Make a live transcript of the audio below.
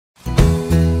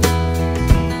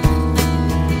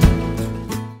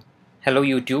Hello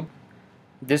YouTube.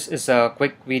 This is a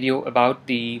quick video about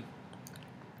the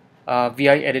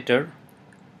VI editor.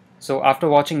 So after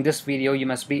watching this video, you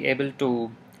must be able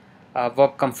to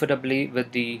work comfortably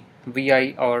with the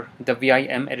VI or the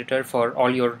VIM editor for all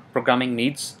your programming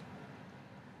needs.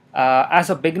 As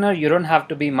a beginner, you don't have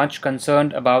to be much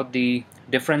concerned about the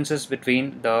differences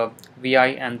between the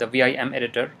VI and the VIM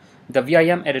editor. The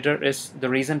VIM editor is the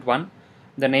recent one.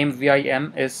 The name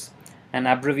VIM is an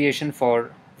abbreviation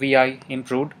for VI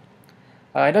Improved.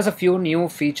 It has a few new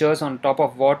features on top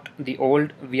of what the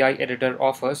old VI editor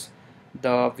offers.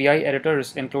 The VI editor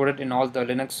is included in all the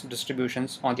Linux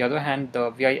distributions. On the other hand,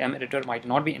 the VIM editor might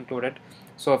not be included.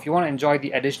 So if you want to enjoy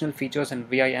the additional features in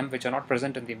VIM which are not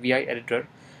present in the VI editor,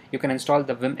 you can install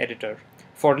the Vim editor.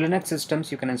 For Linux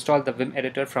systems, you can install the Vim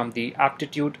editor from the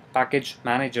Aptitude Package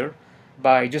Manager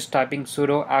by just typing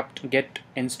sudo apt-get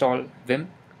install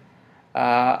Vim.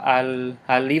 I'll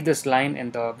leave this line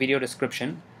in the video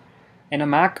description. In a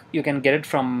Mac, you can get it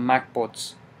from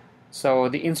Macports. So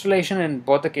the installation in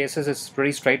both the cases is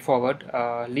pretty straightforward.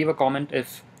 Leave a comment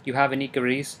if you have any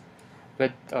queries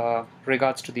with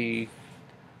regards to the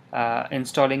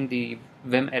installing the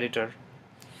Vim editor.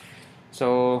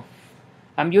 So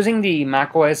I'm using the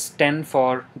macOS 10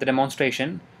 for the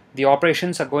demonstration. The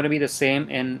operations are going to be the same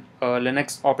in a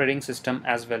Linux operating system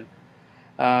as well.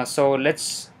 So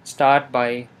let's start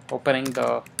by opening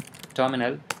the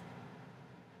terminal.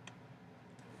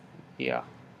 Yeah.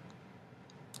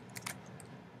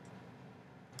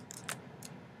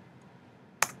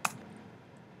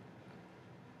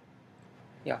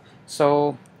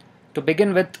 So to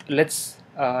begin with, let's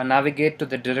navigate to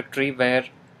the directory where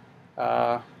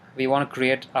we want to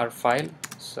create our file.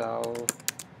 So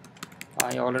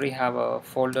I already have a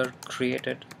folder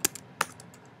created.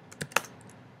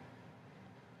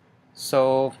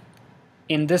 So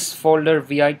in this folder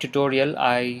VI tutorial,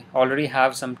 I already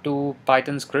have some 2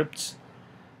 Python scripts.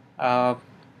 I'll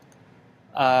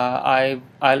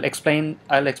explain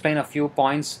a few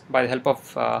points by the help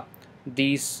of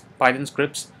these Python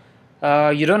scripts.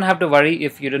 You don't have to worry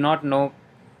if you do not know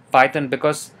Python,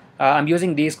 because I'm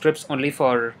using these scripts only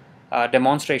for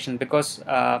demonstration, because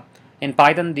in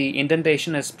Python the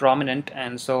indentation is prominent,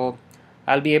 and so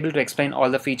I'll be able to explain all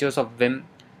the features of Vim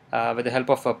with the help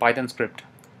of a Python script.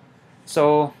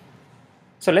 So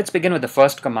let's begin with the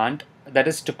first command, that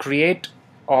is to create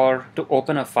or to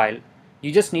open a file.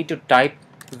 You just need to type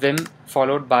vim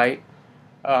followed by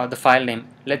the file name.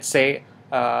 Let's say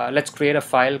let's create a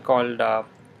file called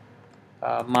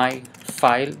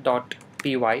myfile.py.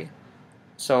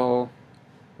 So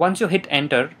once you hit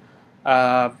enter,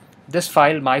 this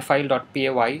file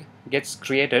myfile.py gets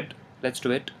created. Let's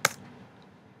do it.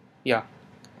 Yeah.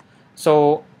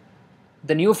 So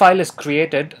the new file is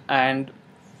created and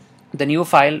the new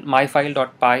file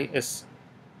myfile.py is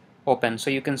open. So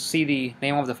you can see the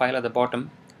name of the file at the bottom.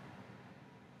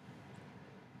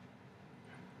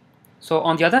 So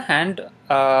on the other hand,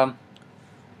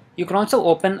 you can also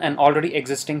open an already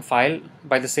existing file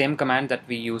by the same command that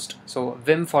we used. So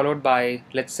vim followed by,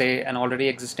 let's say, an already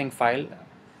existing file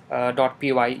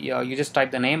 .py. You just type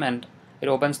the name and it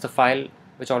opens the file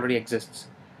which already exists.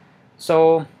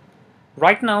 So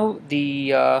right now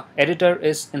the editor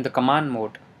is in the command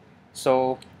mode.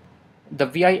 So the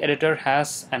VI editor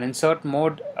has an insert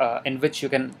mode in which you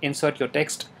can insert your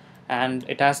text, and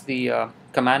it has the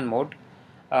command mode.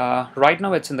 Right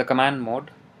now it's in the command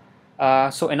mode.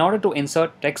 So in order to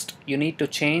insert text, you need to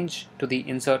change to the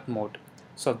insert mode.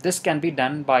 So this can be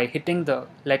done by hitting the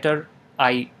letter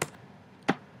I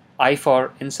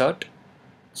for insert.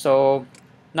 So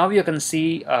now you can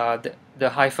see the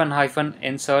hyphen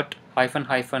insert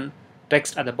hyphen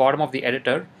text at the bottom of the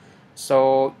editor.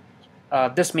 So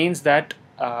this means that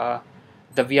the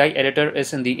VI editor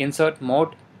is in the insert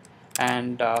mode,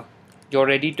 and you're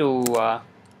ready to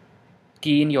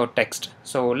key in your text.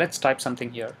 So let's type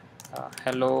something here.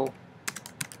 Hello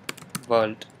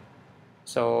world.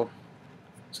 So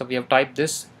we have typed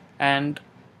this, and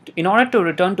in order to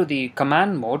return to the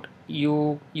command mode,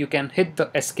 you can hit the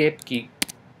escape key.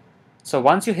 So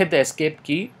once you hit the escape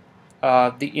key,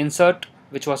 the insert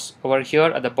which was over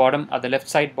here at the bottom, at the left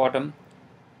side bottom,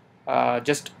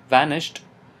 just vanished,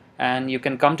 and you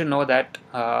can come to know that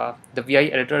the VI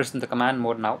editor is in the command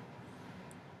mode now.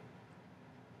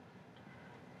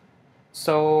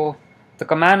 So the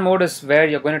command mode is where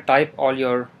you're going to type all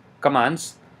your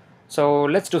commands. So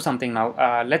let's do something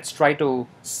now. Let's try to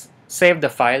save the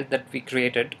file that we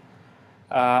created.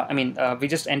 We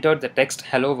just entered the text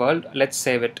hello world. Let's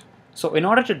save it. So in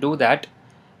order to do that,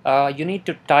 you need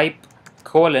to type :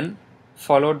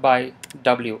 followed by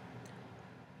W.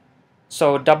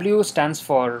 So W stands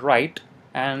for write,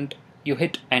 and you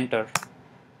hit enter.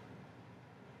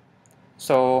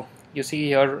 So you see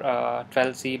here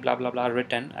 12c blah blah blah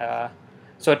written.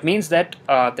 So it means that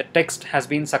the text has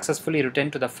been successfully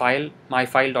written to the file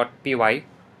myfile.py.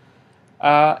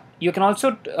 You can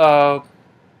also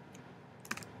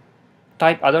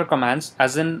type other commands,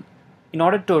 as in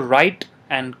order to write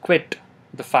and quit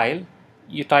the file,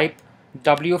 you type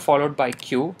W followed by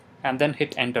Q and then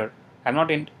hit enter. I've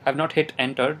not hit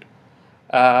entered.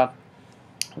 Uh,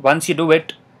 Once you do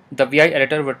it, the VI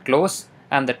editor would close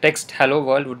and the text hello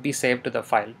world would be saved to the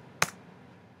file.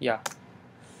 Yeah.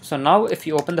 So now if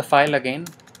you open the file again,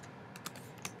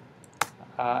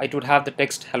 it would have the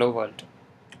text hello world.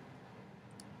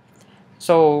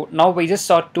 So now we just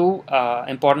saw two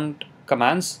important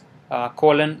commands,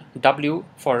 colon W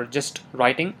for just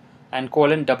writing and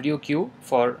colon WQ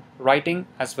for writing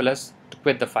as well as to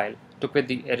quit the file, to quit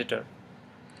the editor.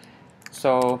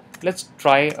 So let's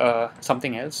try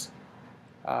something else.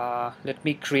 Let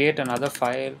me create another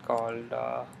file called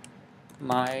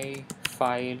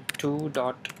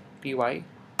myfile2.py.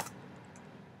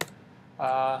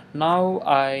 Now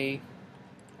I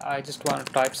just want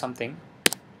to type something,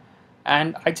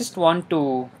 and I just want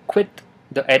to quit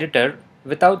the editor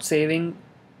without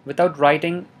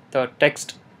writing the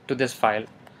text to this file.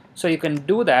 So you can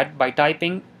do that by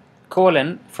typing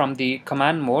colon from the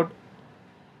command mode.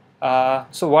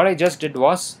 So what I just did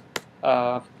was,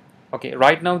 okay,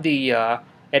 right now the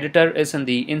editor is in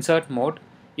the insert mode.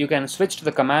 You can switch to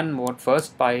the command mode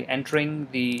first by hitting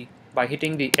the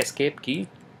escape key.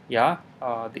 Yeah,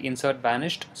 the insert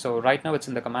vanished. So right now it's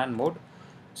in the command mode.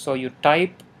 So you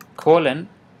type colon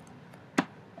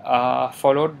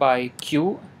followed by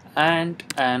Q and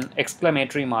an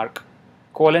exclamatory mark,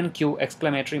 colon Q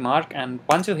exclamatory mark, and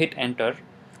once you hit enter,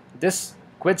 this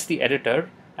quits the editor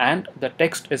and the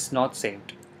text is not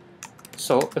saved.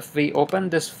 So if we open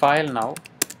this file now,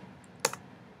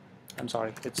 I'm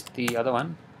sorry, it's the other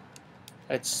one,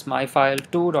 it's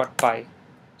myfile2.py.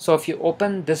 So if you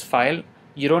open this file,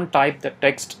 you don't type the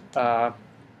text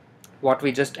what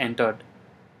we just entered.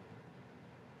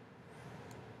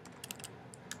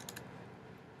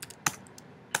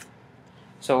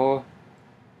 So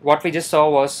what we just saw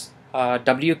was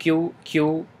WQ,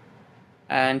 Q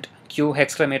and Q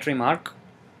exclamatory mark.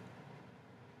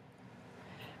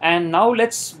 And now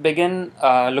let's begin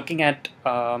looking at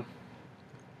how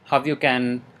you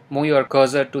can move your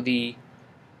cursor to the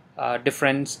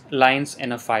different lines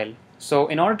in a file. So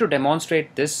in order to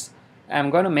demonstrate this, I'm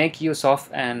going to make use of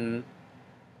an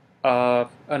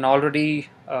already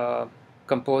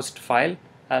composed file.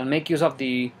 I'll make use of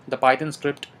the Python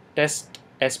script test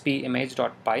sp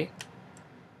image.py.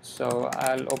 So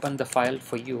I'll open the file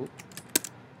for you.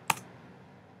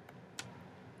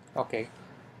 Okay,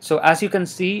 so as you can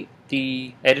see,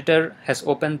 the editor has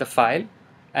opened the file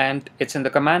and it's in the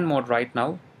command mode right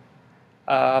now.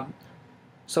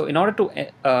 So in order to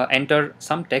enter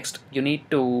some text, you need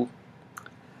to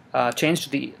change to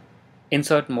the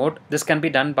insert mode. This can be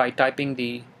done by typing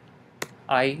the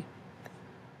I,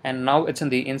 and now it's in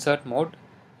the insert mode.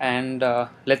 And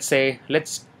let's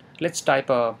type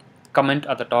a comment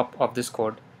at the top of this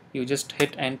code. You just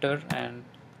hit enter, and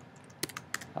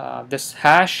this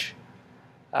hash,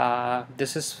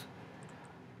 this is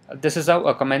how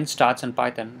a comment starts in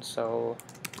Python. So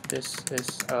this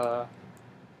is a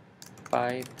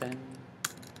Python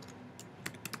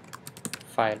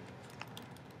file.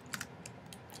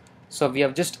 So we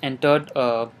have just entered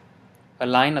a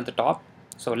line at the top.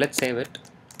 So let's save it.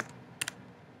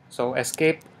 So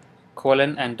escape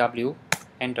colon and W,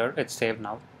 enter, it's saved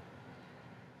now.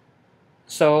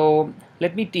 So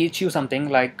let me teach you something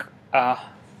like,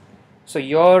 so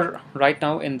you're right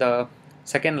now in the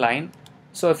second line.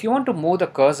 So if you want to move the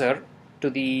cursor to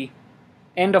the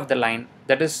end of the line,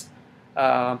 that is,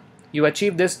 you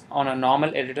achieve this on a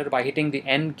normal editor by hitting the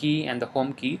N key and the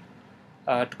home key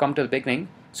to come to the beginning.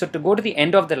 So to go to the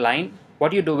end of the line,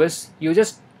 what you do is you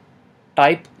just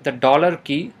type the dollar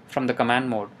key from the command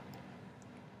mode.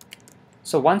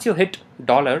 So once you hit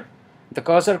dollar, the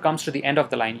cursor comes to the end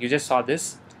of the line. You just saw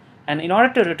this. And in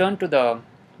order to return to the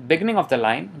beginning of the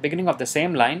line, beginning of the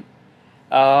same line,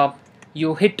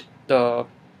 you hit the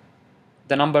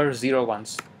number 0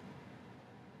 once.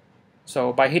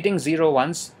 So by hitting 0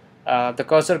 once, the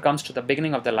cursor comes to the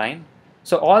beginning of the line.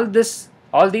 So all these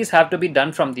have to be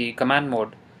done from the command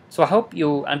mode. So I hope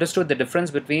you understood the difference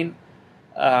between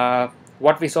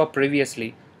what we saw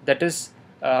previously. That is,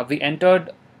 we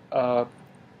entered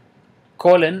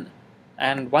colon,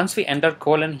 and once we enter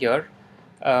colon here,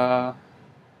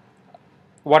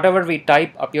 whatever we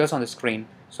type appears on the screen.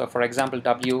 So for example,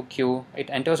 WQ, it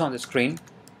enters on the screen.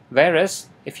 Whereas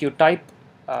if you type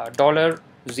 $0,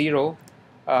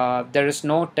 there is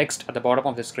no text at the bottom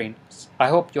of the screen. I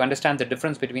hope you understand the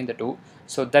difference between the two.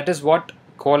 So that is what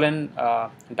colon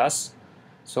does.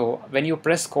 So when you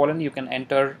press colon, you can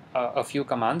enter a few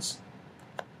commands.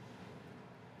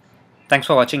 Thanks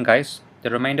for watching, guys. The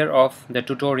remainder of the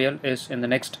tutorial is in the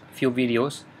next few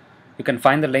videos. You can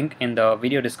find the link in the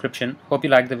video description. Hope you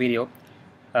like the video.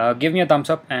 Give me a thumbs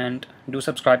up and do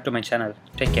subscribe to my channel.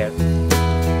 Take care.